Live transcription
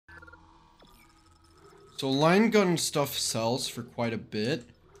So line gun stuff sells for quite a bit.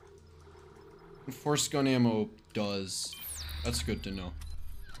 And force gun ammo does. That's good to know.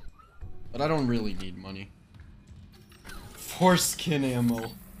 But I don't really need money. Foreskin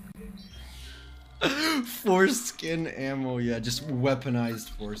ammo. Foreskin ammo, yeah, just weaponized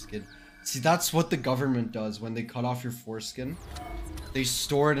foreskin. See, that's what the government does when they cut off your foreskin. They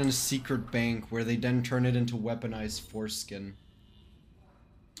store it in a secret bank where they then turn it into weaponized foreskin.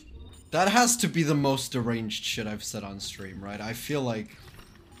 That has to be the most deranged shit I've said on stream, right? I feel like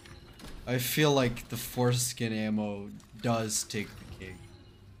the foreskin ammo does take the cake.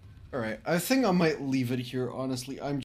 Alright, I think I might leave it here, honestly. I'm